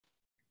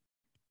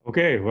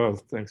Okay, well,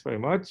 thanks very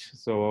much.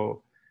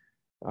 So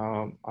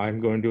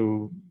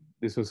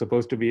this was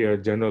supposed to be a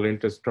general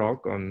interest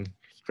talk on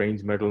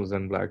strange metals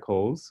and black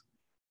holes.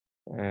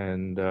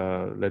 And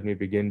let me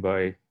begin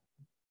by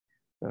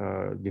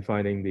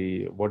defining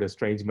what a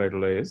strange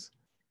metal is.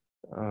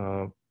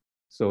 Uh,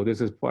 so this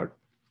is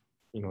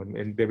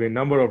and there have been a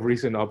number of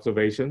recent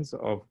observations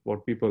of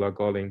what people are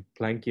calling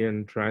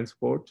Planckian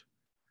transport.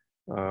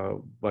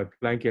 By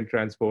Planckian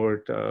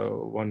transport,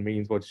 one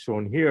means what's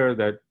shown here,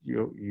 that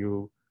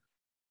you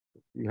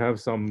have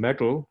some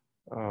metal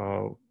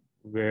uh,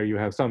 where you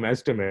have some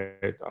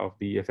estimate of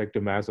the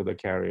effective mass of the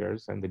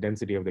carriers and the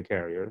density of the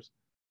carriers,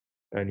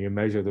 and you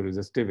measure the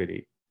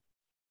resistivity.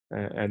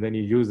 And then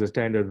you use the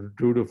standard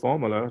Drude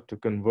formula to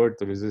convert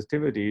the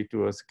resistivity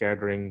to a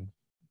scattering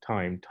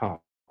time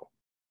tau.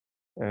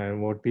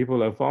 And what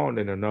people have found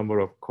in a number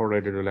of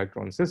correlated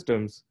electron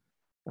systems,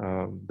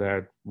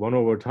 that 1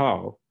 over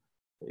tau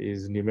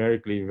is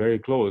numerically very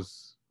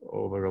close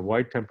over a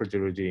wide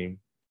temperature regime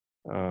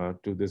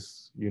to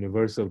this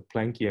universal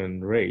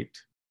Planckian rate,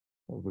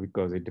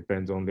 because it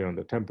depends only on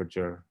the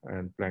temperature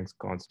and Planck's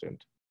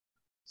constant.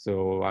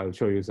 So I'll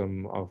show you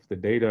some of the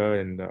data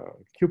in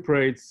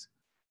cuprates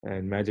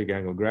and magic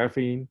angle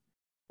graphene,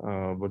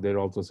 but there are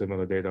also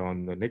similar data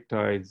on the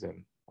pnictides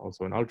and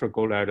also in ultra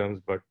cold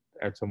atoms, but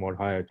at somewhat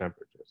higher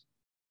temperatures.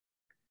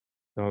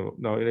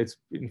 Now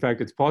in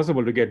fact, it's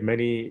possible to get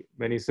many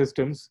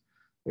systems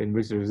in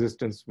which the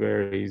resistance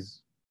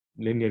varies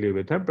linearly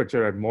with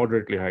temperature at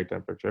moderately high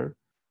temperature.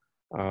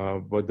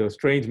 But the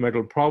strange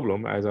metal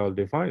problem, as I'll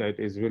define it,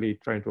 is really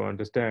trying to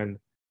understand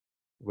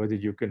whether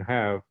you can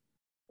have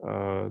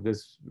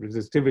this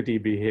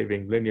resistivity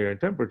behaving linear in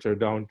temperature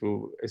down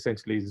to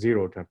essentially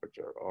zero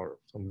temperature or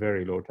some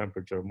very low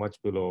temperature,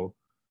 much below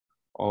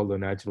all the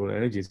natural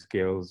energy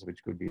scales,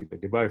 which could be the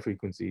Debye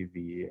frequency,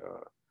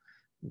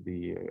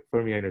 the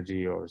Fermi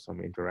energy, or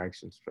some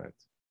interaction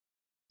strength.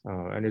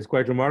 And it's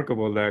quite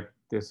remarkable that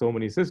there's so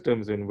many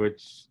systems in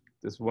which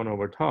this 1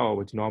 over tau,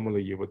 which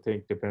normally you would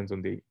think depends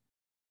on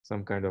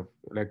some kind of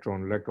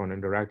electron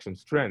interaction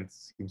strength,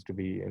 seems to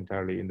be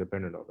entirely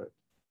independent of it.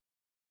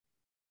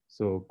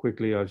 So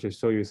quickly, I'll just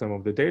show you some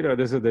of the data.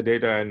 This is the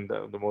data in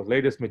the most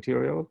latest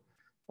material,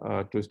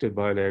 twisted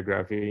bilayer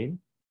graphene,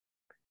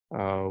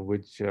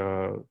 which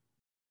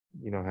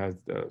has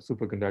the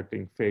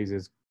superconducting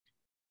phases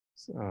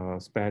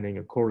spanning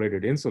a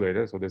correlated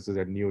insulator. So this is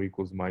at nu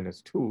equals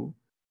 -2.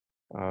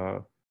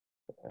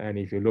 And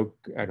if you look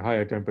at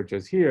higher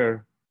temperatures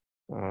here,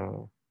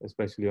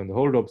 especially on the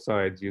hold-up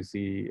sides, you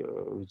see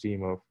a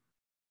regime of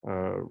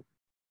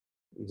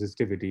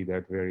resistivity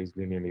that varies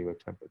linearly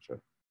with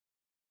temperature.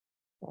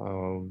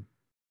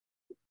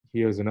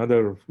 Here's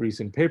another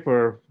recent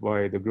paper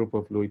by the group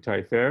of Louis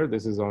Taillefer.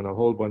 This is on a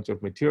whole bunch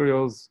of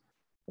materials,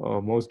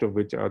 most of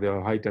which are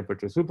the high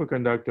temperature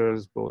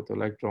superconductors, both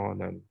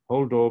electron and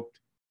hole doped,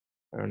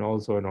 and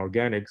also an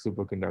organic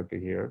superconductor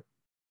here,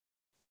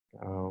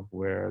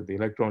 where the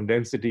electron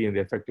density and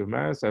the effective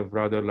mass have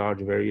rather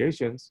large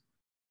variations.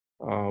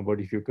 But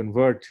if you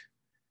convert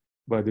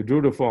by the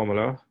Drude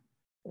formula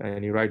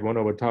and you write 1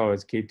 over tau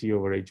as kT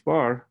over h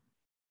bar,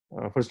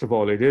 first of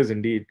all, it is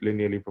indeed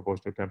linearly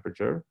proportional to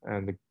temperature,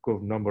 and the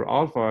curve number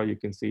alpha you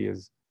can see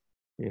is,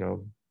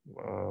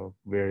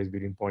 varies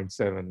between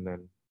 0.7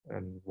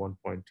 and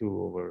 1.2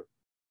 over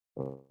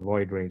a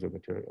wide range of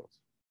materials.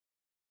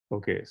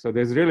 Okay, so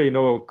there's really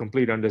no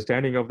complete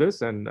understanding of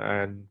this, and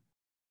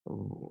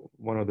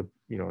one of the,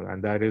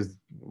 and that is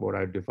what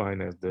I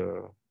define as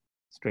the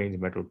strange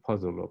metal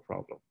puzzle or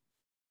problem.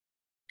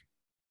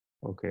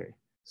 Okay,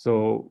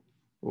 so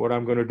what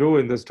I'm going to do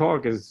in this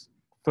talk is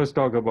first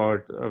talk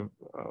about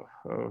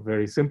a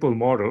very simple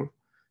model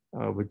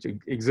which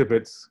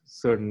exhibits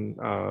certain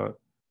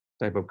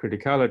type of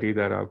criticality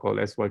that I'll call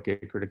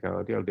SYK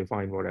criticality. I'll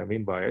define what I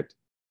mean by it,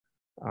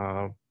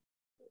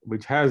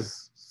 which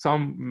has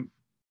some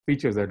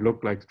features that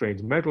look like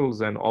strange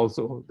metals and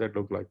also that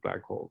look like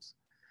black holes.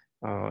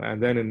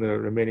 And then in the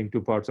remaining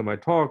 2 parts of my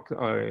talk,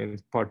 in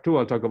part 2,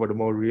 I'll talk about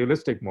a more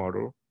realistic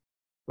model,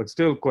 but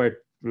still quite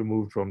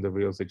removed from the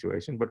real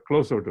situation, but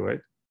closer to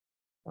it,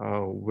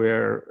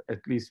 where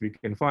at least we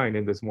can find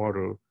in this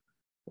model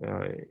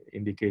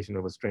indication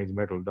of a strange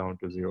metal down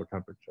to 0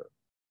 temperature.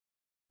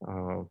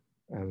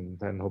 And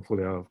then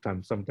hopefully I'll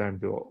have some time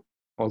to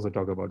also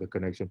talk about the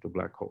connection to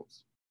black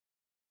holes.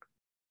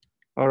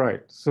 All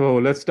right, so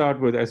let's start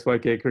with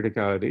SYK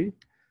criticality.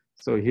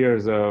 So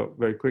here's a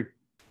very quick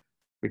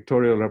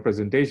pictorial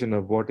representation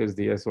of what is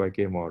the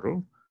SYK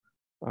model.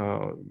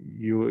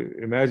 You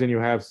imagine you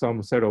have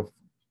some set of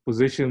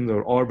positions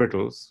or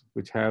orbitals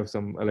which have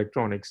some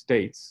electronic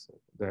states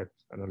that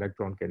an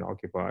electron can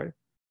occupy.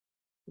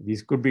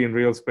 These could be in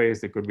real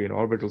space, they could be in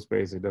orbital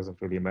space, it doesn't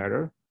really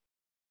matter.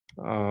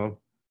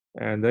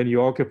 And then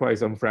you occupy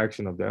some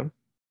fraction of them.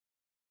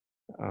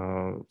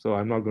 So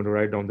I'm not going to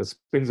write down the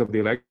spins of the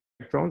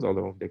electrons,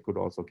 although they could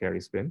also carry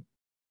spin.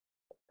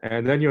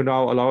 And then you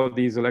now allow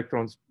these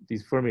electrons,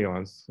 these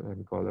fermions,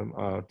 we call them,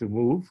 to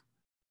move.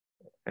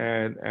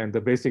 And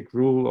the basic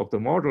rule of the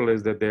model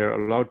is that they're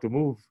allowed to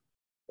move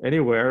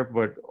anywhere,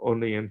 but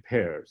only in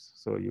pairs.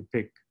 So you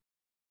pick,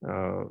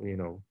 you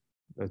know,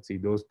 let's see,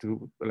 those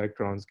two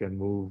electrons can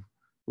move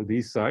to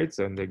these sites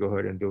and they go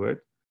ahead and do it.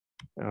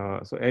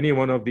 So any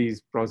one of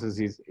these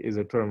processes is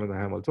a term in the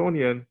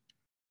Hamiltonian,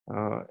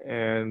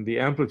 and the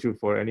amplitude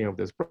for any of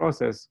this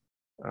process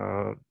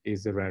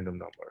is a random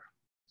number.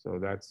 So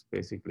that's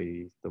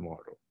basically the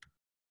model,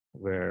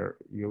 where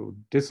you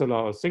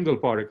disallow single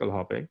particle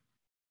hopping.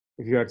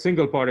 If you had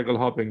single particle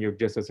hopping, you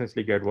just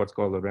essentially get what's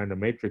called a random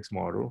matrix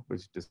model,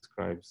 which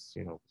describes,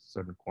 you know,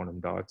 certain quantum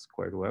dots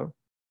quite well.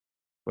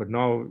 But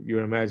now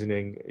you're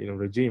imagining, you know,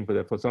 regime for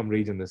that. For some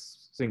reason,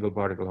 this single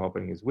particle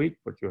hopping is weak,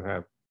 but you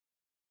have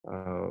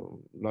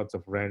lots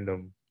of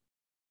random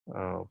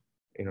uh,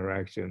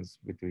 interactions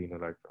between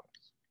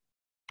electrons.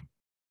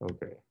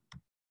 Okay.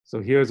 So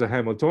here's a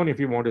Hamiltonian if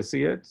you want to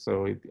see it.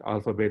 So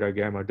alpha, beta,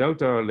 gamma,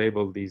 delta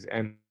label these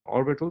n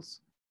orbitals.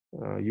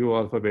 U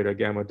alpha, beta,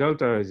 gamma,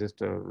 delta is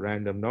just a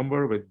random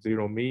number with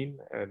zero mean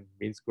and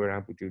mean square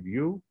amplitude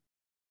U.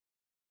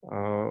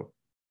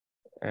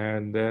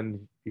 And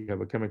then you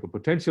have a chemical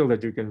potential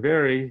that you can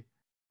vary,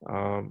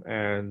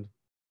 and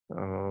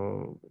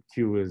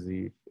Q is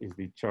the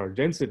charge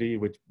density,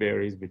 which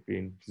varies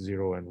between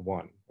 0 and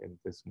 1 in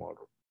this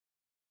model.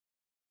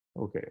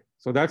 Okay,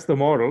 so that's the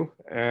model,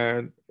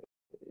 and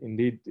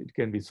indeed it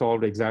can be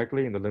solved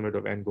exactly in the limit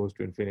of n goes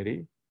to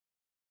infinity.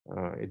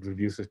 It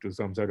reduces to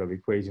some set of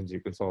equations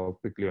you can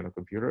solve quickly on a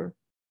computer.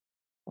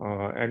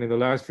 And in the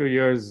last few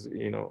years,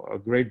 you know, a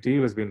great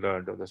deal has been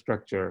learned of the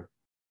structure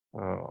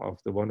of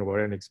the 1 over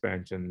n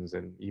expansions,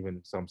 and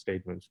even some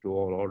statements to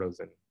all orders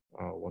in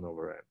 1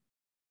 over n.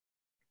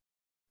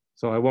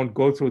 So I won't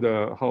go through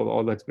how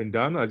all that's been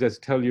done. I'll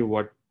just tell you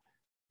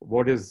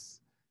what is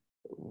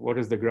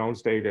the ground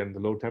state and the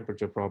low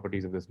temperature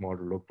properties of this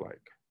model look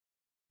like.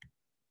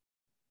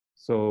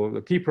 So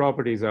the key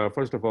properties are,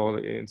 first of all,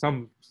 in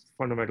some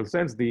fundamental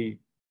sense,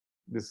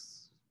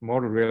 this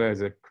model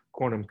realizes a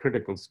quantum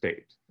critical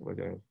state, which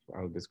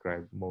I'll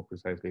describe more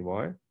precisely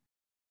why.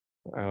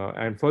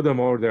 And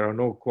furthermore, there are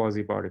no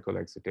quasi-particle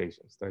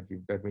excitations.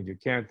 That means you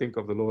can't think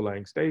of the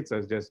low-lying states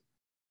as just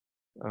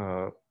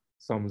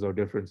sums or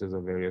differences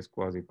of various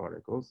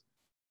quasi-particles.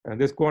 And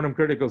this quantum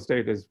critical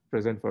state is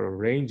present for a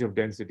range of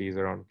densities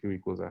around Q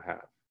equals a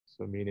half.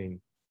 So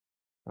meaning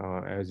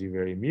as you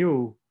vary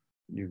mu,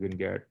 you can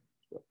get,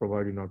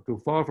 provided you're not too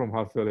far from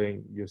half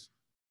filling, you're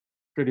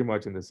pretty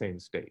much in the same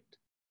state.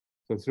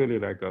 So it's really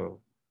like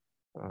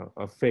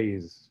a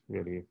phase,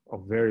 really,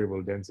 of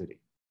variable density.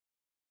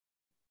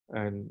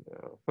 And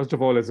first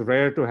of all, it's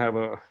rare to have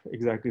a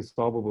exactly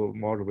solvable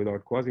model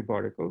without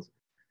quasi-particles.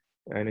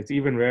 And it's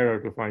even rarer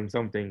to find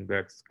something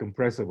that's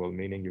compressible,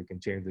 meaning you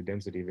can change the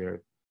density very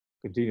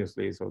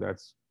continuously. So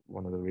that's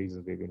one of the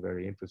reasons we've been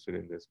very interested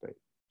in this state.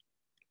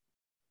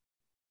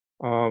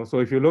 So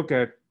if you look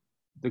at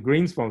the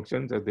Green's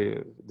function,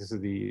 this is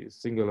the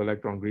single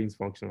electron Green's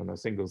function on a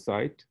single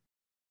site,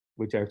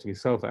 which actually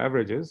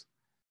self-averages,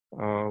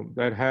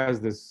 that has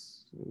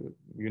this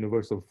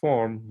universal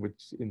form,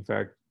 which in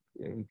fact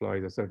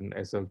implies a certain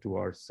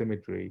SL2R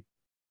symmetry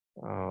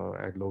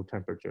at low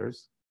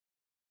temperatures.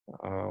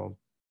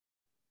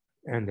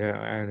 And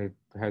it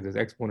has this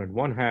exponent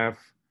 1/2,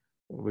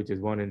 which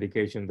is one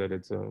indication that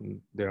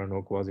there are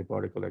no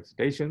quasi-particle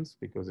excitations,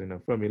 because in a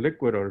Fermi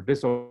liquid or a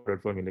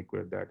disordered Fermi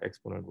liquid, that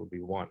exponent would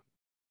be 1.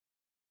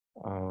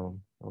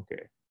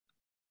 Okay.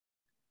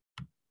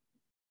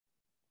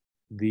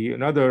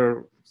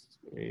 Another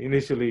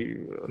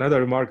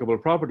remarkable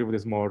property of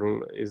this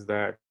model is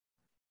that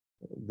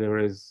there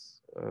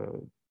is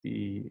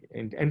the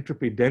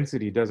entropy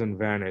density doesn't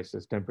vanish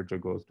as temperature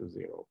goes to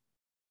 0.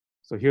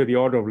 So here the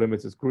order of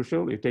limits is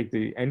crucial. You take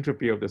the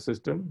entropy of the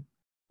system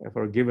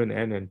for a given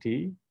n and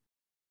t.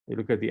 You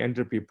look at the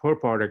entropy per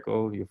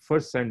particle. You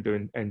first send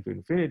to n to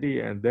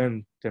infinity and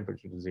then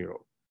temperature to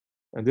 0.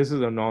 And this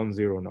is a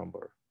non-zero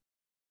number.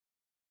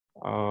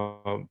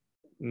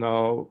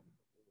 Now,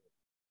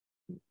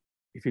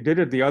 if you did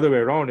it the other way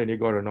around and you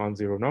got a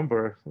non-zero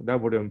number, that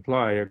would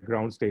imply a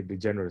ground state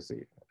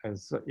degeneracy. And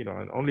so, you know,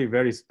 and only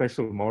very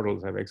special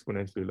models have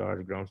exponentially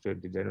large ground state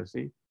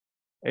degeneracy.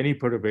 Any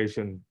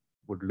perturbation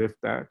would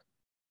lift that.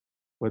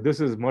 But this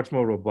is much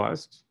more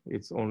robust.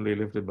 It's only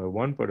lifted by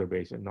one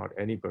perturbation, not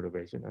any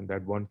perturbation. And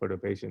that one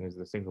perturbation is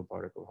the single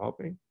particle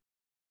hopping.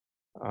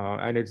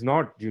 And it's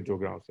not due to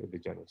ground state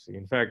degeneracy.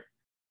 In fact,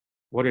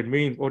 what it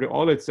means,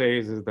 all it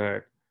says is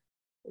that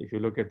if you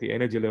look at the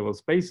energy level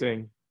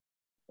spacing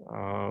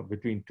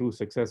between two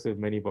successive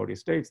many-body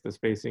states, the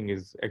spacing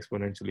is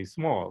exponentially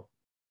small.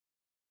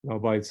 Now,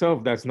 by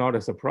itself, that's not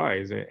a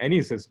surprise.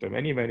 Any system,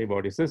 any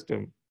many-body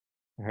system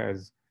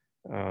has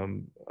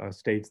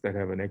states that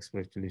have an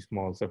exponentially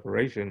small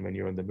separation when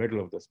you're in the middle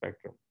of the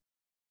spectrum.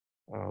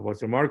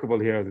 What's remarkable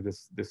here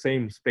is the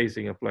same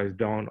spacing applies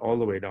down all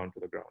the way down to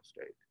the ground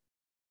state.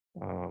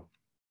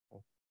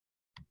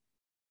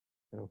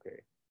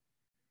 Okay.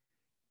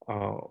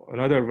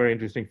 Another very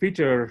interesting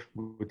feature,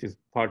 which is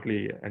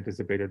partly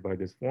anticipated by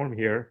this form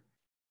here,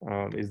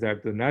 is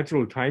that the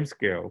natural time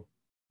scale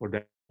for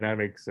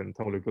dynamics and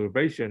thermal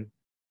equilibration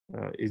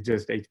is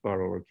just h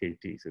bar over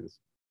kt, so it's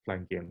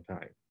Planckian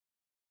time.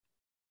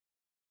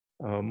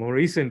 More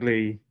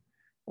recently,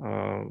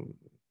 um,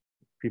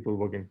 people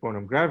working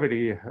quantum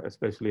gravity,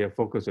 especially have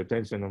focused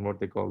attention on what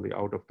they call the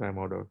out-of-time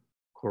order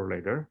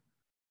correlator.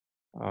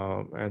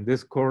 And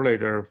this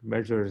correlator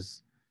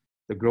measures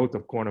the growth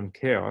of quantum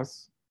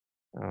chaos,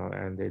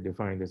 and they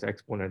define this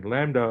exponent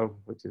lambda,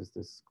 which is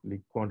this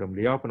quantum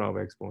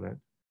Lyapunov exponent.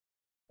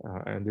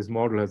 And this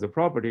model has a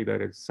property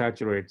that it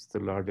saturates the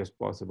largest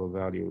possible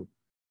value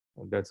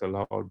that's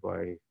allowed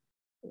by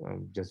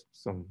just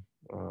some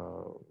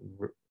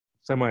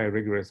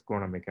semi-rigorous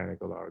quantum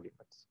mechanical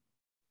arguments.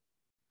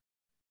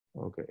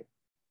 Okay.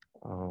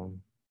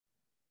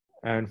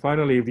 And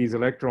finally, if these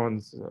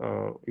electrons,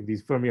 if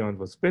these fermions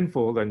were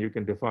spinful, then you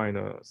can define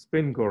a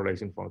spin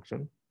correlation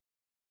function,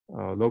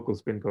 local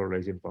spin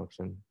correlation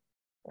function.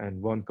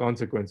 And one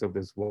consequence of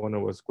this 1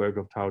 over square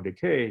root of tau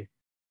decay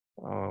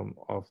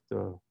of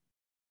the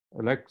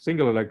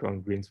single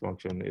electron Green's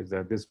function is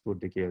that this would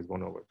decay as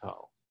 1 over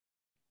tau.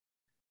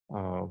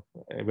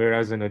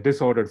 Whereas in a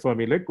disordered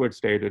Fermi liquid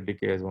state, it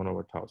decays 1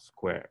 over tau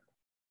squared.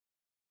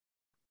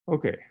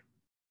 Okay.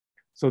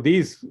 So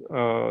these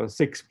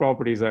 6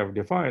 properties I've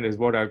defined is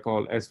what I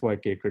call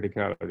SYK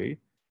criticality.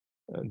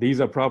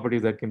 These are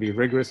properties that can be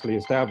rigorously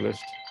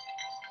established,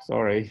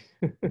 sorry,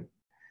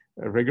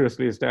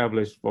 rigorously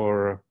established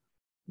for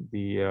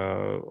the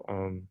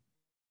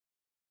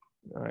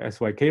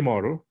SYK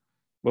model.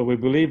 But we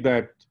believe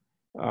that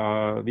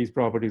these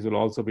properties will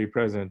also be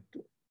present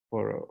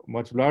for a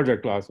much larger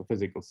class of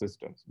physical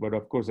systems. But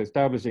of course,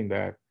 establishing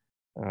that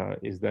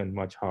is then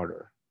much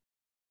harder.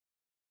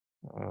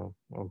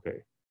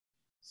 Okay.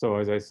 So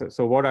as I said,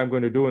 so what I'm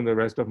going to do in the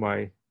rest of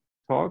my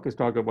talk is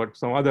talk about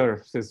some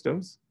other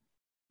systems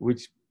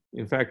which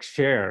in fact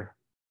share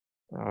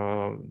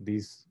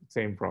these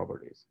same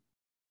properties.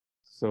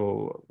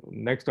 So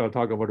next I'll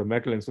talk about a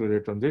metal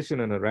insulated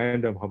transition and a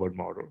random Hubbard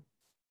model,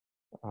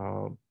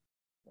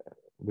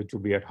 which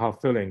will be at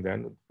half filling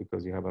then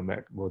because you have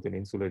both an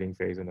insulating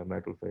phase and a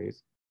metal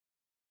phase.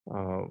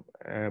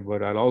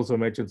 But I'll also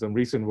mention some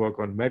recent work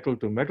on metal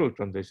to metal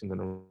transition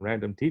and a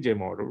random TJ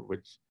model,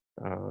 which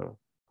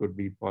could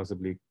be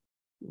possibly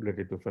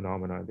related to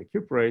phenomena in the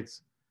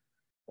cuprates.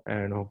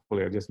 And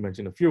hopefully I'll just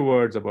mention a few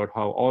words about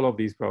how all of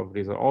these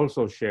properties are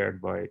also shared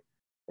by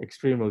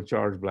extremely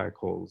charged black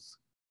holes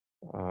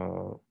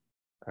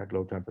at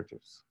low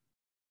temperatures.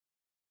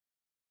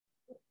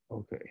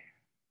 Okay.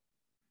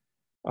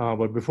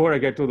 But before I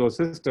get to those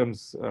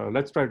systems,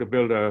 let's try to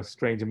build a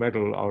strange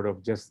metal out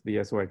of just the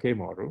SYK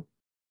model.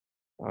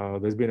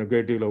 There's been a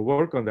great deal of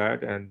work on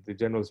that, and the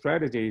general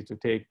strategy is to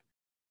take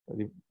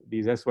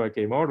these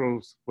SYK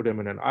models, put them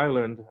in an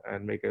island,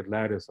 and make a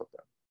lattice of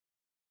them.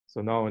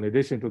 So now, in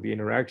addition to the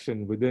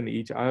interaction within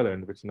each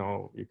island, which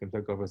now you can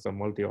think of as a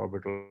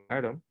multi-orbital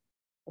atom,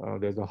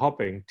 there's a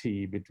hopping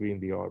T between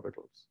the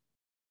orbitals.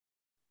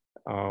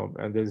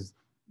 And there's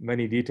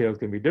many details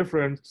can be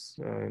different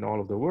in all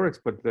of the works,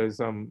 but there's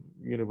some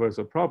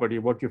universal property.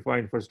 What you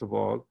find, first of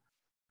all,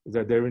 is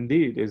that there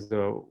indeed is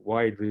a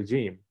wide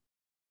regime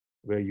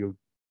where you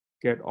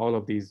get all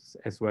of these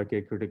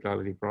SYK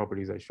criticality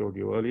properties I showed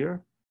you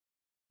earlier.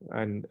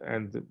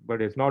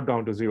 But it's not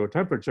down to 0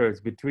 temperature, it's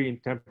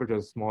between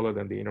temperatures smaller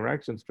than the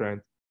interaction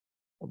strength,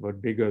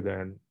 but bigger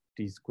than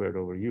T squared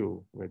over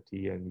U, where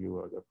T and U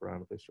are the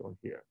parameters shown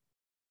here.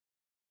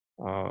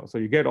 So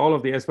you get all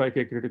of the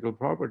SYK critical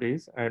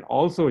properties, and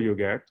also you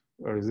get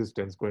a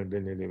resistance going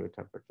linearly with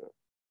temperature.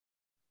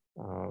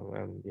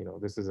 And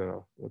this is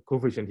a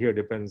coefficient here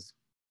depends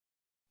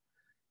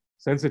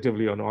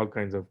sensitively on all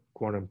kinds of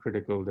quantum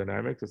critical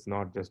dynamics. It's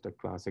not just a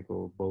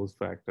classical Bose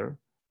factor.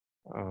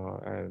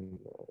 And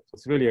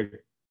it's really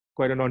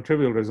quite a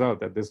non-trivial result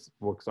that this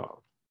works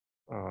out.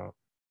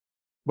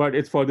 But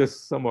it's for this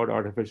somewhat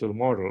artificial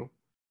model.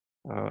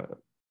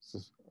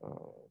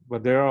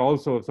 But there are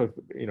also,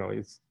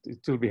 it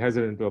still be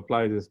hesitant to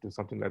apply this to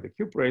something like the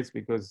cuprates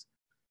because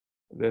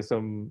there's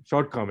some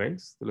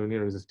shortcomings. The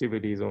linear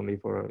resistivity is only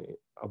for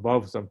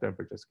above some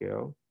temperature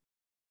scale.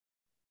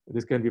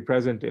 This can be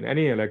present in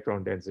any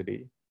electron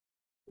density,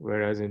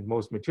 whereas in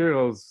most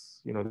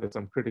materials, there's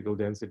some critical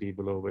density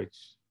below which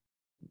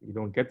you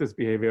don't get this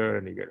behavior,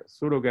 and you get a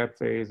pseudo gap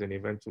phase and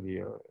eventually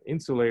an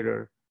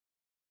insulator.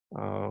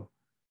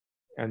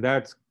 And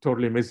that's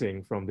totally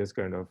missing from this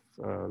kind of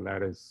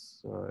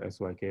lattice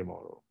SYK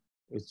model.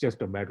 It's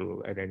just a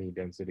metal at any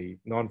density,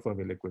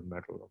 non-Fermi liquid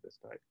metal of this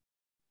type.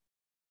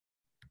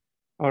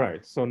 All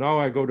right, so now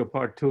I go to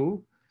part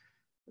 2.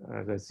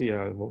 As I see,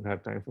 I won't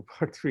have time for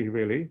part 3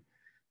 really,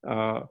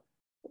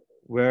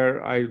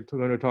 where I'm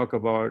going to talk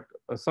about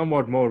a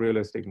somewhat more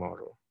realistic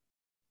model.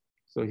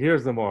 So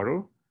here's the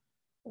model.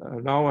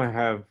 Now I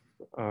have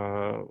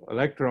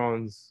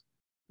electrons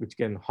which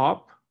can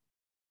hop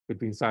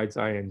between sites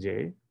I and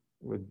j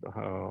with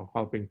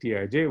hopping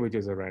Tij, which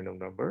is a random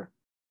number,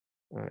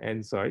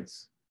 n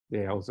sites.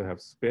 They also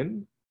have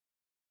spin.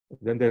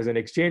 Then there's an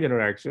exchange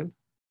interaction,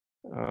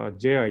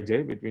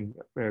 Jij, between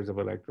pairs of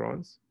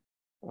electrons,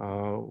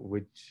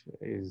 which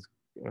is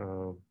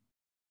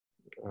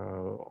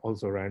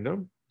also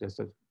random. just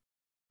a,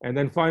 and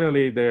then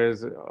finally,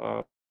 there's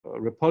a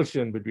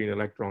repulsion between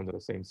electrons at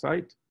the same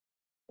site,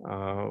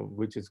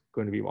 which is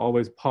going to be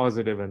always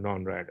positive and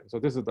non-random. So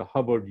this is the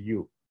Hubbard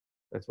U.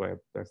 That's why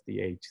that's the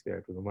H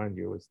there to remind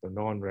you. It's the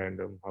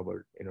non-random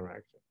Hubbard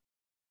interaction.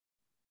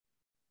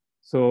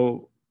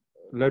 So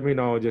let me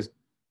now just,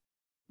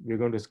 we're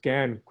going to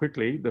scan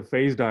quickly the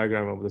phase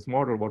diagram of this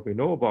model, what we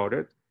know about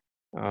it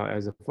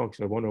as a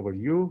function of 1 over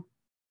U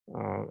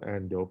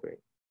and doping.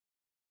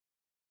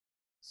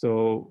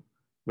 So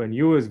when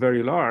U is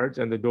very large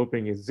and the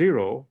doping is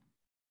 0,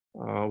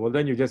 well,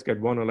 then you just get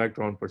 1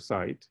 electron per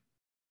site.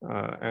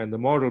 And the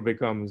model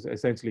becomes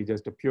essentially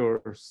just a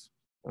pure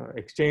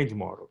exchange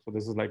model. So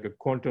this is like a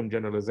quantum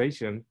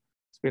generalization,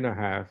 spin a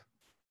half,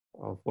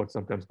 of what's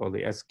sometimes called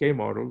the SK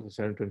model, the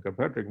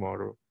Sherrington-Kirkpatrick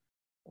model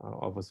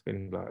of a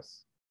spin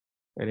glass.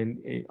 And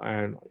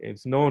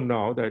it's known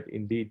now that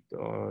indeed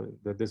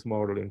that this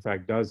model in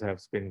fact does have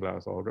spin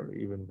glass order,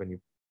 even when you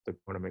put the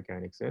quantum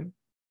mechanics in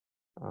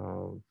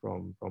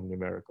from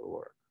numerical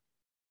work.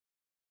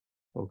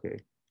 Okay,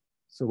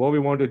 so what we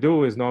want to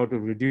do is now to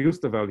reduce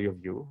the value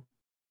of U.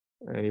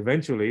 And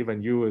eventually,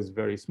 when U is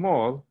very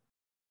small,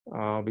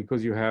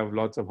 because you have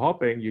lots of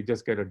hopping, you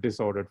just get a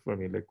disordered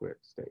Fermi liquid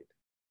state.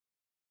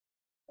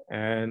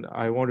 And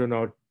I want to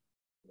now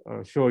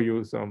show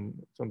you some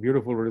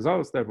beautiful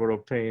results that were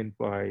obtained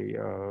by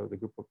the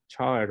group of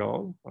Cha et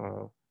al.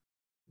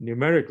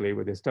 Numerically,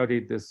 where they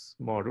studied this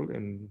model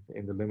in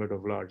the limit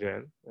of large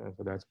n.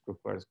 So that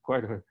requires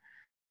quite a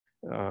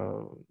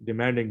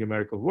demanding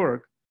numerical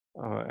work.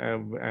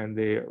 And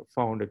they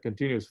found a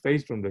continuous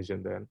phase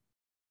transition then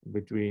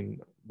between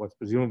what's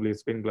presumably a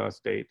spin glass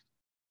state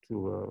to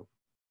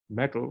a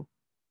metal.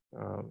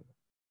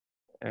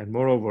 And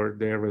moreover,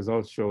 their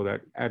results show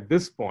that at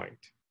this point,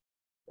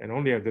 and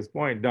only at this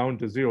point, down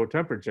to 0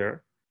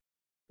 temperature,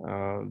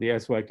 the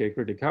SYK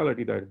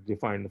criticality that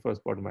defined the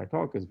first part of my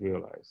talk is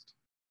realized.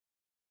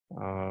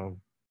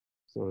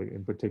 So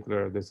in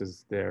particular, this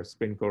is their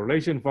spin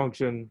correlation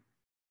function,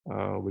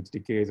 which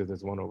decays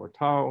as 1 over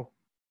tau.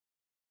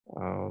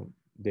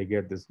 They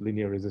get this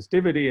linear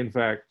resistivity, in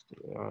fact,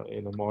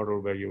 in a model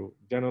where you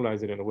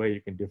generalize it in a way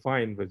you can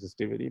define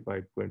resistivity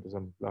by going to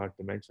some large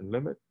dimension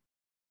limit.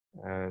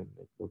 And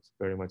it looks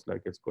very much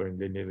like it's going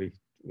linearly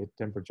with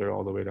temperature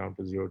all the way down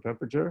to 0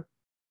 temperature.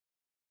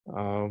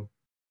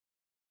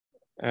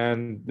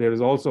 And there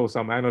is also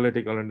some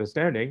analytical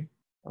understanding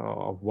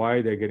of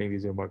why they're getting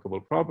these remarkable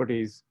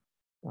properties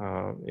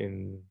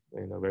in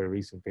a very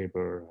recent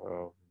paper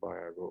by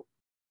our group.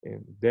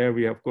 And there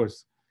we, of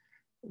course,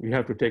 we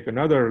have to take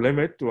another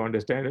limit to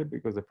understand it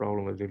because the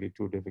problem is really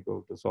too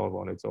difficult to solve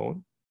on its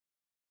own.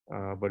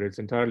 But it's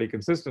entirely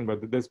consistent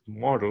with this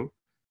model,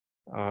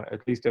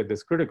 at least at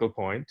this critical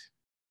point,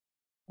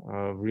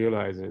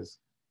 realizes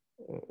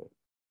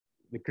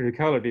the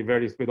criticality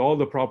varies with all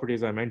the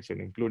properties I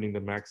mentioned, including the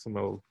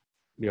maximal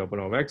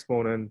Lyapunov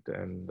exponent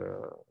and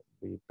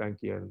the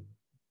Planckian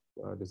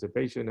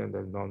dissipation and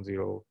the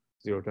non-zero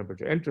zero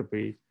temperature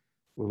entropy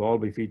will all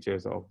be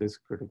features of this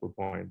critical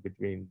point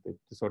between the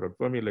disordered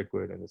Fermi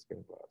liquid and the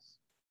spin glass.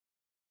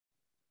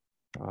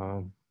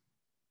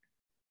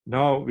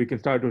 Now we can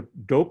start to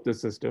dope the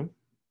system.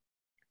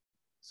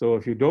 So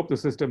if you dope the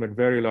system at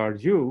very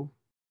large U,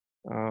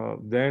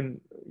 then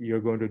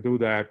you're going to do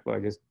that by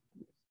just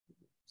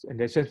and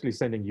essentially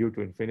sending U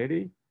to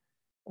infinity.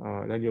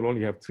 Then you'll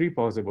only have 3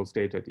 possible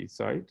states at each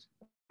site,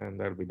 and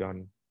that'll be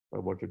done by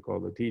what you call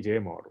the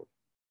TJ model.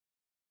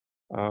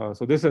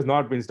 So this has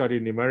not been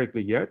studied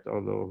numerically yet,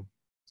 although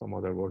some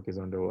other work is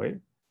underway.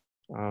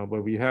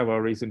 But we have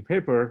our recent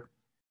paper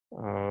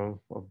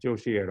of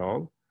Joshi et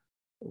al.,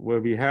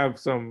 where we have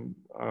some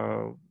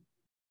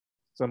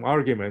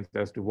arguments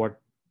as to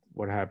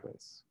what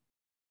happens.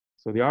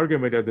 So the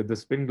argument is that the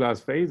spin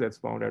glass phase that's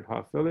found at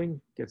half filling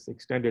gets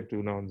extended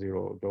to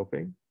non-zero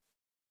doping.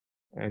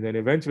 And then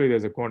eventually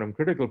there's a quantum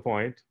critical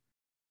point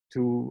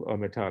to a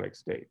metallic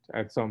state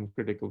at some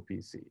critical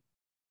PC.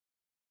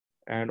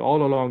 And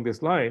all along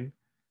this line,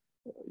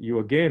 you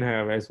again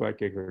have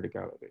SYK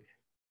criticality.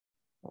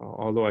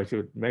 Although I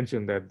should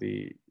mention that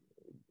the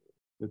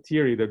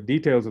theory, the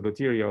details of the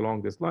theory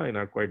along this line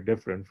are quite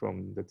different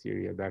from the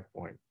theory at that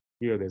point.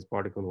 Here there's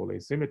particle hole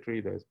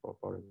asymmetry, there's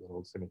particle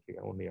hole symmetry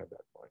only at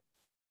that point.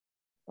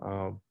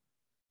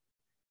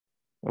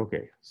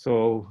 Okay,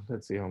 so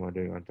let's see how am I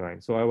doing on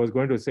time. So I was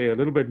going to say a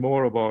little bit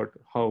more about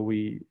how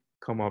we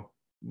come up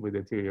with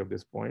the theory of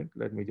this point.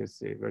 Let me just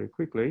say very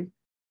quickly.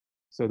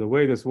 So the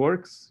way this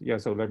works, yeah,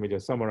 so let me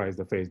just summarize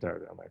the phase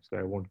diagram. Actually,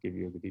 I won't give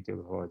you the details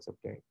of how it's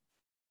obtained.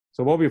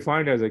 So what we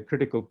find as a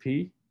critical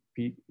P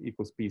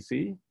equals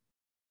PC,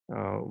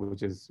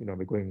 which is,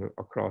 we're going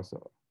across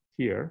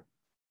here.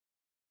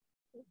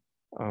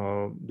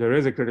 There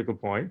is a critical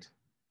point,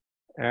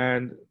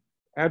 and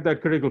at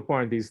that critical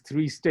point, these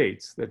 3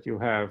 states that you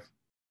have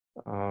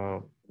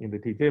in the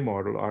TT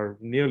model are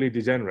nearly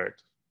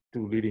degenerate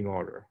to leading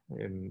order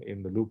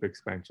in the loop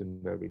expansion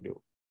that we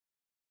do.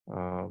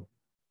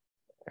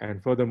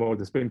 And furthermore,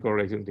 the spin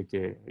correlation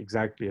decay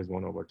exactly as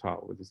 1 over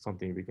tau, which is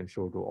something we can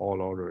show to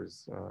all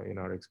orders in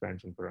our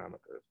expansion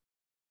parameters.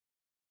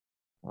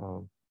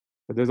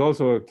 But there's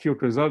also a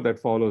cute result that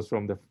follows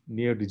from the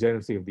near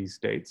degeneracy of these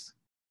states.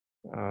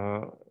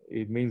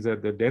 It means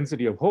that the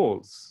density of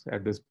holes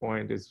at this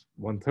point is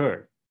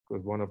 1/3,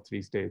 because one of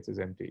 3 states is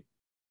empty.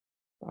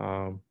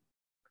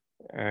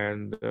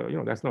 And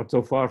that's not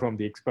so far from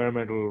the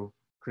experimental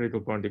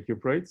critical point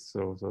recuperates.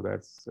 So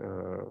that's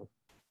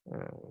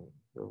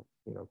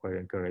quite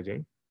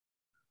encouraging.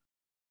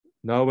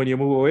 Now, when you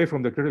move away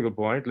from the critical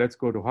point, let's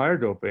go to higher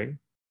doping.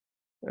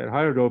 At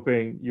higher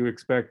doping, you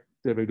expect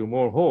there may do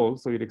more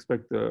holes, so you'd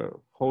expect the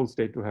whole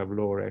state to have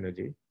lower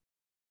energy.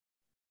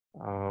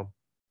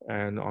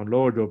 And on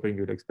lower doping,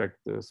 you'd expect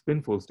the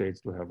spinful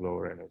states to have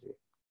lower energy.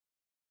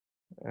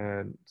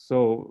 And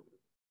so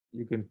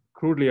you can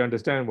crudely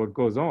understand what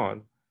goes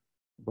on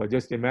by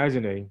just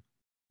imagining,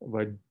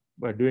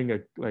 by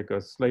doing like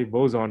a slave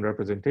boson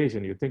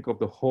representation. You think of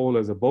the hole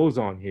as a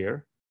boson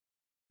here,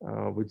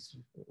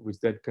 which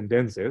then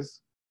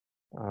condenses,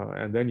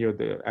 and then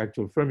the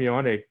actual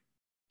fermionic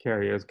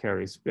carriers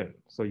carry spin.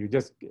 So you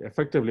just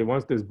effectively,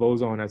 once this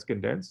boson has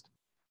condensed,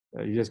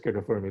 you just get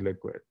a Fermi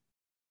liquid.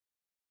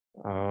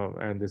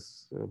 And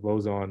this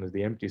boson is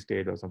the empty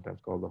state, or sometimes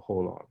called the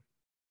holon.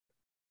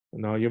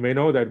 Now, you may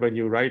know that when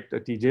you write a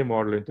TJ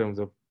model in terms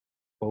of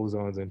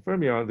bosons and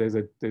fermions,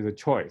 there's a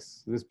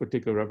choice. This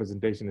particular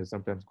representation is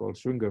sometimes called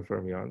Schwinger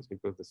fermions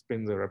because the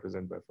spins are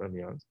represented by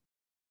fermions.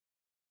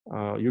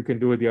 You can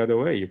do it the other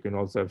way. You can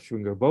also have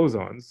Schwinger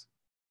bosons.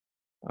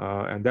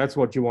 And that's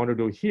what you want to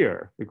do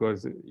here,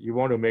 because you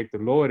want to make the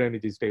lower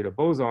energy state a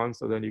boson,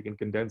 so then you can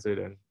condense it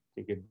and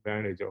take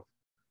advantage of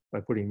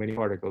by putting many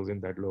particles in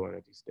that low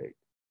energy state.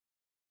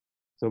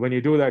 So when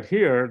you do that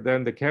here,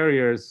 then the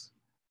carriers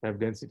have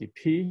density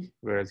P,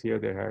 whereas here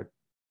there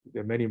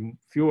are many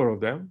fewer of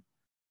them,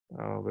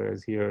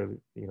 whereas here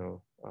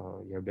you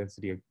have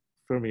density of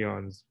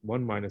fermions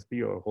 1 minus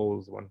P, or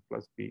holes 1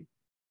 plus P.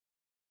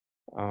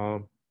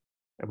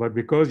 But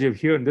because you've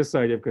here on this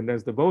side, you've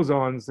condensed the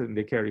bosons and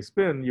they carry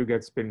spin, you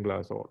get spin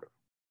glass order.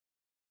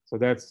 So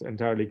that's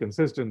entirely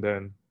consistent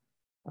then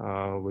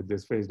with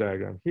this phase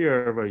diagram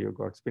here, where you've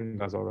got spin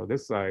glass order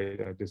this side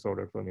and a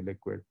disordered Fermi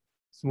liquid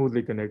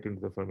smoothly connected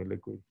to the Fermi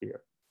liquid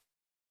here.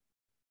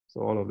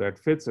 So all of that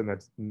fits, and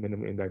that's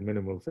in that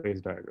minimal phase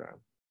diagram.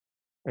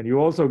 And you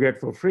also get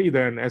for free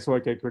then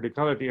SYK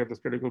criticality at this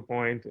critical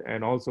point,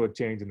 and also a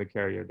change in the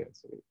carrier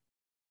density.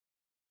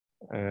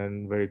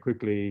 And very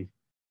quickly,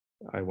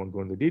 I won't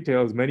go into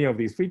details. Many of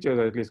these features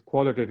are at least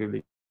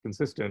qualitatively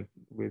consistent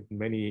with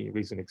many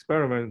recent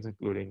experiments,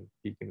 including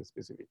peak in the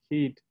specific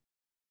heat,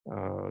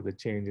 the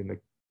change in the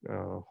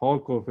Hall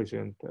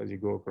coefficient as you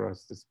go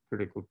across this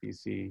critical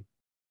PC,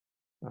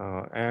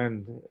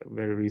 and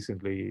very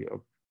recently, a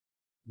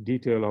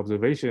detailed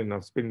observation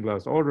of spin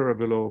glass order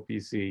below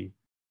PC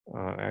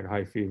at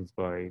high fields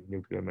by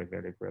nuclear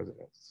magnetic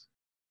resonance.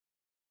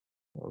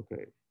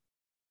 Okay.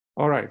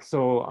 All right,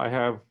 so I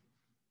have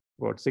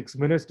about 6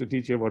 minutes to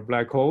teach you about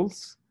black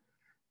holes.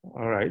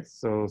 All right,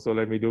 so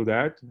let me do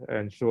that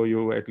and show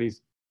you, at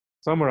least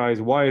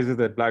summarize, why is it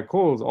that black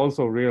holes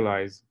also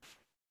realize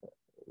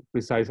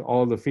precise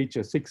all the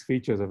features, 6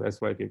 features of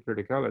SYK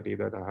criticality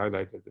that are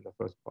highlighted in the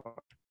first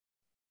part.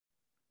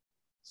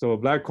 So a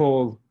black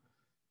hole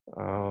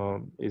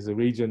is a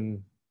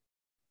region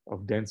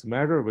of dense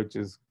matter which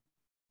is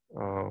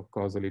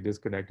causally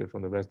disconnected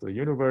from the rest of the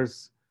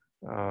universe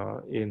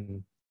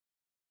in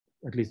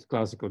at least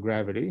classical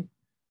gravity.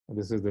 And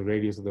this is the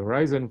radius of the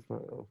horizon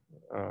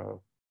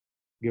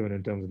given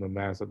in terms of the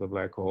mass of the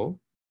black hole.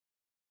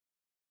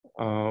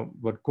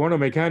 But quantum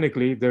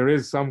mechanically, there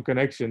is some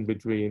connection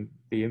between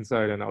the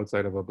inside and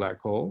outside of a black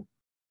hole,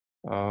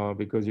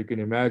 because you can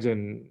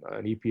imagine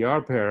an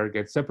EPR pair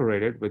gets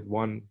separated with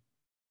one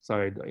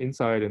side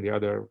inside and the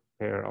other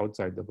pair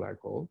outside the black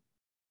hole.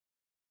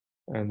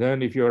 And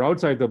then if you're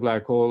outside the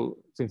black hole,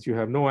 since you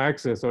have no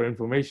access or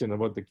information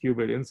about the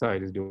qubit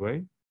inside is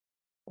doing,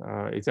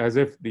 it's as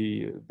if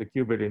the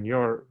qubit in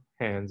your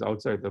hands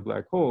outside the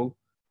black hole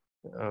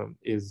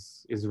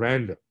is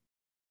random.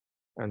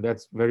 And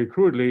that's very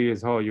crudely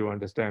is how you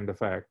understand the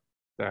fact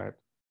that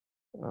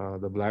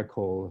the black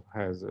hole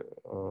has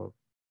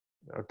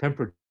a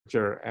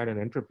temperature and an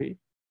entropy.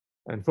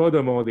 And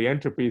furthermore, the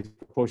entropy is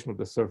proportional to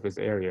the surface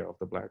area of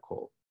the black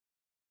hole.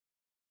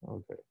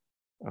 Okay,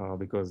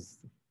 because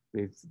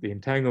the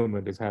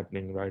entanglement is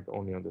happening right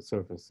only on the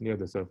surface, near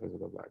the surface of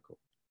the black hole.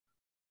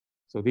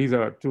 So these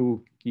are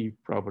 2 key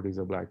properties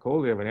of black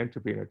hole. They have an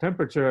entropy and a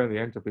temperature, and the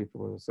entropy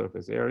for the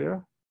surface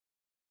area.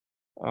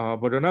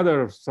 But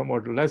another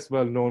somewhat less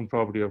well-known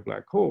property of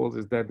black holes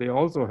is that they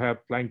also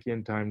have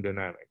Planckian time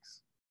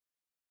dynamics.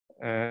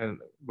 And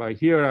by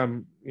here,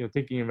 I'm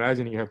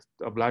imagining you have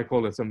a black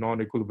hole at some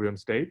non-equilibrium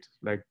state,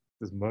 like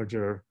this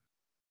merger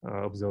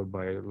observed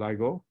by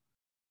LIGO.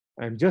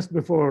 And just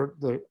before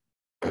the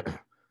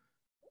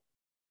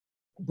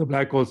the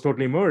black holes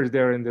totally merge,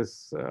 they're in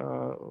this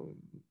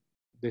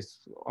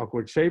this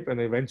awkward shape, and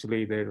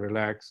eventually they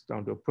relax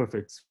down to a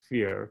perfect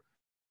sphere.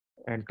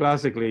 And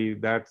classically,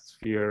 that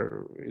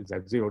sphere is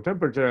at 0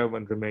 temperature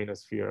and remain a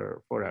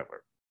sphere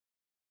forever.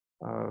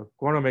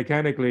 Quantum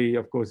mechanically,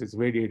 of course, it's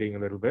radiating a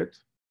little bit.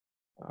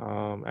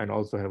 and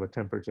also have a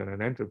temperature and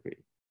an entropy.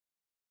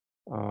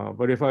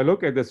 But if I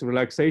look at this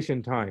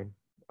relaxation time,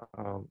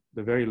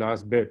 the very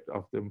last bit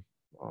of the,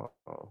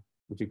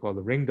 which we call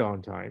the ring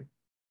down time,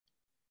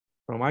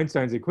 from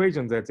Einstein's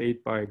equations, that's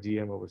 8 pi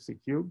gm over c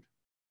cubed.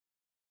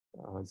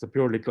 It's a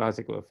purely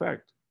classical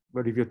effect.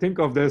 But if you think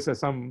of this as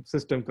some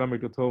system coming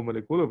to thermal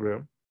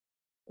equilibrium,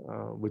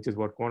 which is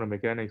what quantum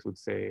mechanics would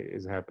say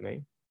is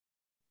happening,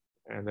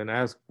 and then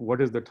ask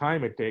what is the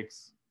time it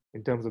takes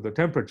in terms of the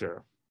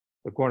temperature,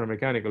 the quantum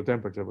mechanical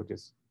temperature, which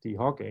is T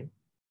Hawking,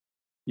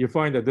 you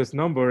find that this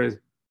number is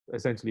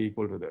essentially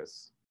equal to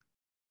this.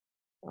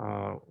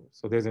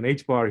 So there's an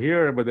H bar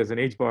here, but there's an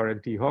H bar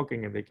in T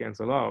Hawking, and they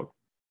cancel out.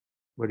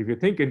 But if you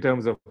think in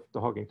terms of the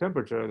Hawking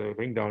temperature, the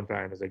ring down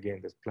time is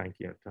again this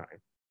Planckian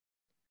time.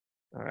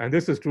 And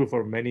this is true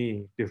for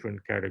many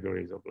different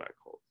categories of black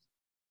holes.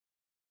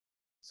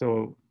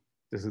 So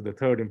this is the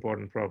third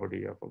important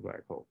property of a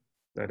black hole,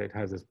 that it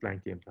has this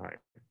Planckian time.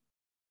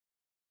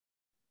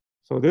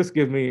 So this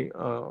gives me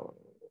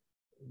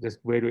this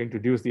way to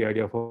introduce the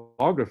idea of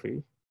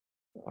holography,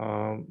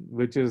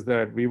 which is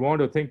that we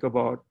want to think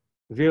about,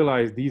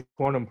 realize these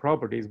quantum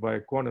properties by a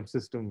quantum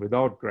system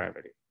without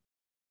gravity.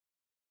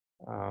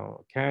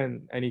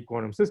 Can any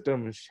quantum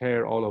system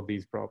share all of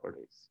these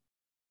properties?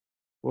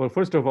 Well,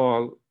 first of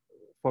all,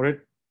 for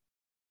it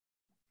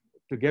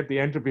to get the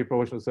entropy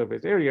proportional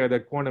surface area, the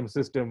quantum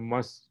system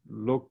must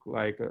look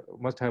like,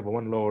 must have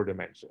one lower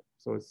dimension.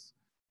 So it's,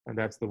 and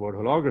that's the word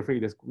holography.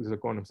 This is a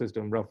quantum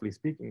system, roughly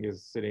speaking,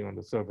 is sitting on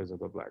the surface of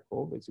the black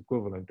hole. It's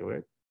equivalent to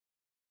it.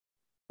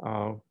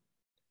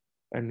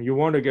 And you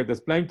want to get this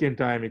Planckian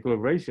time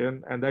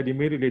equilibration, and that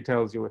immediately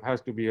tells you it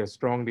has to be a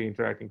strongly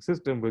interacting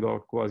system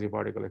without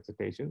quasi-particle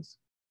excitations,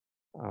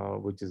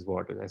 which is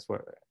what is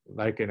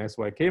like an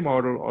SYK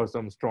model or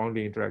some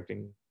strongly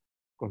interacting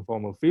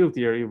conformal field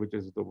theory, which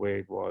is the way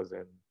it was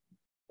in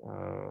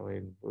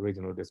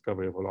original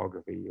discovery of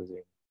holography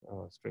using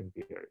string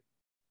theory.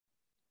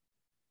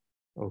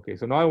 Okay,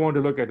 so now I want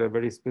to look at a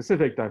very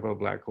specific type of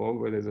black hole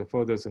where there's a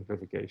further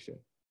simplification.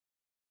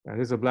 And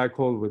this is a black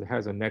hole that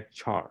has a net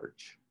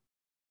charge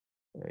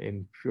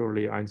in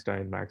purely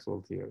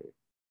Einstein-Maxwell theory.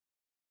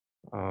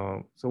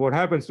 So what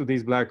happens to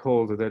these black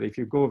holes is that if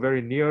you go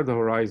very near the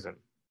horizon,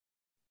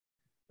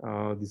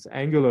 this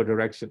angular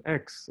direction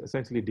x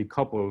essentially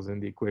decouples in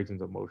the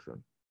equations of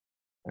motion.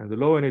 And the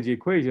low energy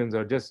equations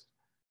are just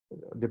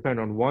depend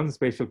on one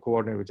spatial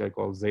coordinate, which I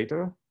call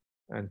zeta,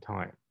 and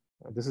time.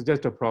 This is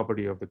just a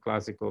property of the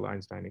classical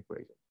Einstein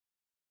equation.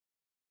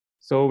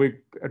 So we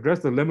address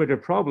the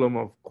limited problem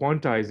of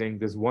quantizing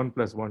this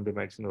 1+1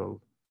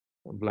 dimensional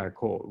black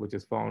hole, which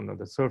is found on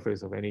the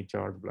surface of any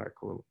charged black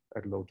hole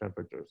at low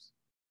temperatures.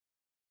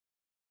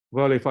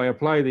 Well, if I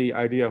apply the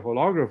idea of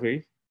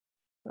holography,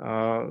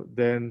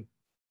 then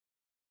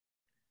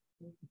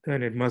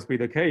it must be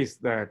the case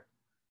that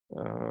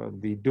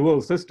the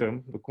dual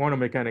system, the quantum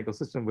mechanical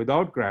system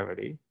without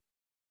gravity,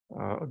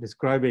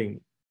 describing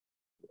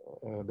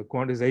the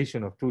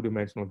quantization of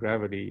two-dimensional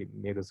gravity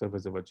near the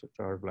surface of a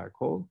charged black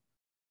hole,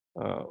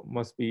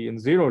 must be in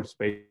zero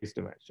space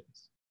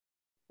dimensions.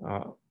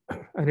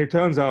 And it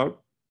turns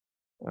out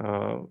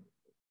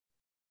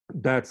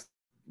that's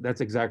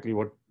exactly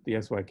what the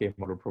SYK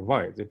model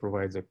provides. It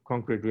provides a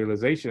concrete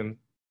realization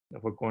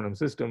of a quantum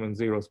system in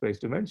zero space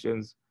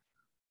dimensions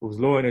whose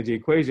low energy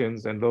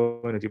equations and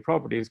low energy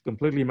properties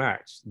completely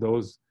match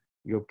those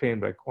you obtain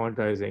by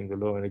quantizing the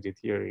low energy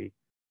theory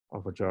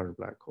of a charged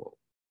black hole.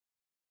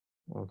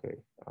 Okay,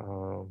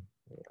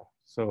 yeah.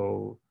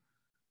 So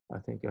I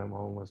think I'm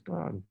almost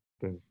done. I'm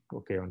doing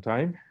okay on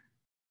time.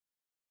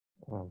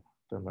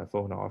 Turn my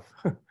phone off.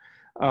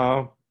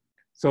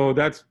 So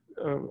that's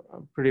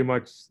pretty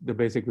much the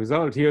basic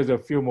result. Here's a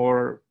few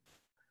more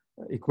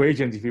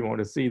equations if you want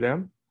to see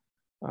them.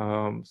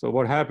 So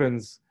what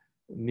happens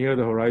near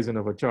the horizon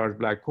of a charged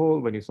black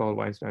hole when you solve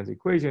Einstein's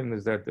equation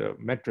is that the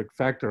metric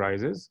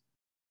factorizes,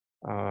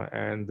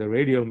 and the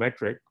radial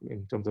metric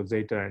in terms of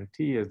zeta and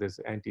t is this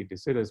anti-de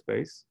Sitter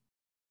space.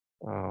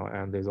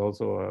 And there's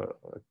also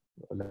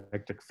an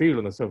electric field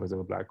on the surface of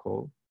a black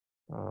hole,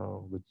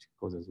 which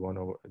goes as 1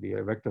 over,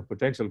 the vector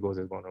potential goes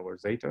as 1 over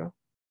zeta.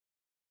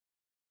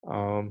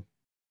 So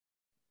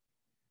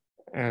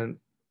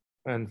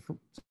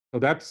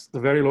that's the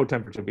very low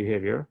temperature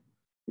behavior.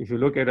 If you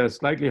look at a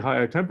slightly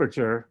higher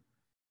temperature,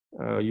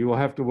 you will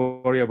have to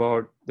worry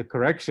about the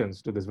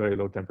corrections to this very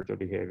low temperature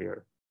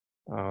behavior.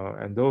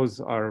 And those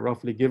are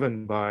roughly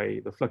given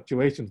by the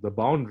fluctuations, the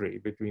boundary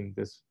between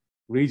this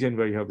region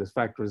where you have this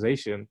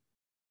factorization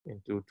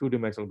into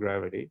two-dimensional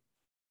gravity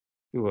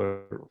to a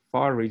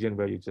far region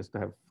where you just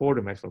have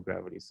four-dimensional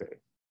gravity, say.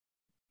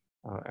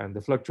 And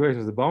the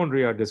fluctuations of the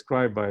boundary are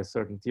described by a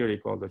certain theory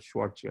called the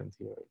Schwarzschian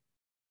theory.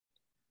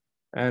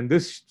 And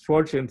this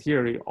Schwarzschian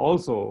theory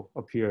also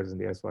appears in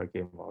the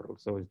SYK model.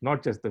 So it's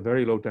not just the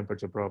very low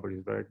temperature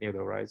properties right near the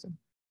horizon,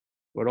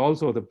 but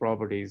also the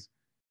properties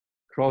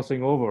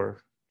crossing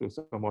over to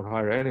somewhat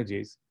higher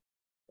energies,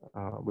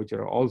 which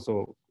are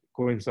also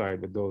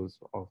coincide with those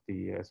of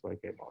the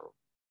SYK model.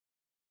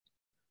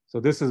 So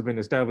this has been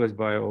established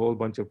by a whole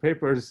bunch of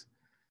papers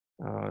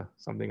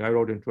something I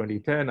wrote in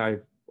 2010. I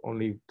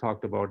only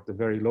talked about the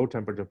very low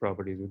temperature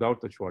properties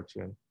without the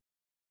Schwartzian.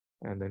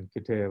 And then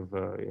Kitev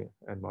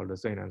and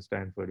Maldacena and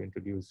Stanford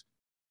introduced,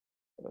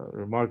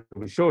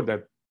 remarkably showed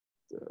that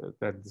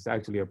that this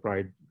actually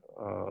applied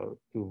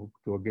to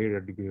a greater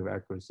degree of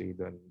accuracy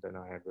than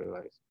I had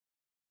realized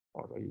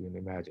or even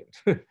imagined.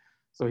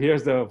 So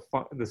here's the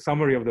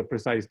summary of the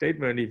precise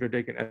statement. If you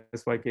take an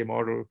SYK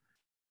model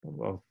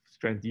of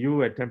strength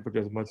U at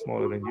temperatures much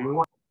smaller than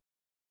U,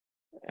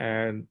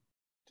 and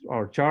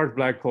or charged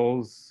black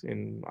holes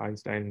in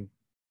Einstein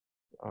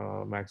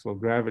Maxwell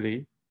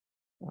gravity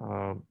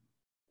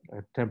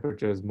at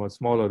temperatures much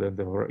smaller than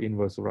the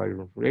inverse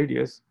horizon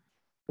radius,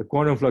 the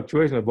quantum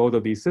fluctuation of both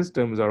of these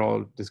systems are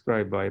all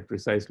described by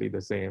precisely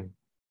the same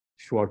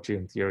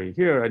Schwartzian theory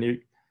here. And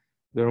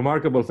the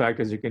remarkable fact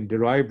is you can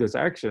derive this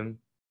action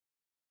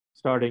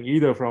starting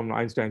either from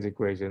Einstein's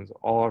equations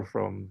or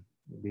from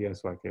the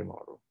SYK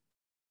model.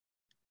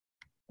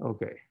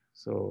 Okay,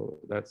 so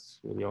that's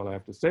really all I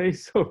have to say.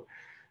 So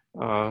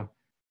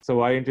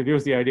I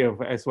introduced the idea of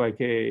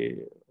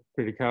SYK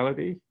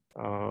criticality.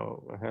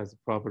 It has the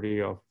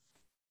property of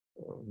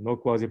no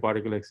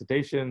quasi-particle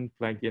excitation,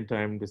 Planckian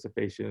time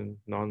dissipation,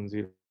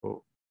 non-zero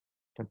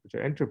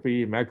temperature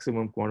entropy,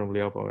 maximum quantum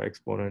layup of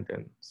exponent,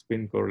 and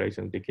spin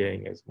correlation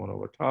decaying as 1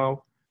 over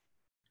tau.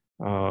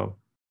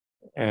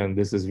 And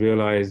this is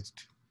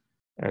realized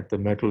at the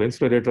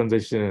metal-insulator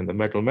transition and the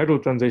metal-metal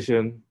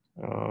transition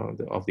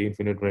of the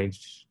infinite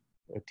range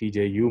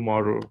TJU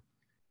model,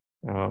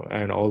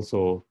 and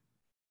also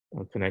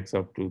connects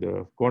up to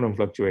the quantum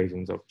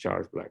fluctuations of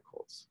charged black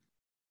holes.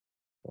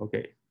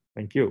 Okay,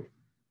 thank you.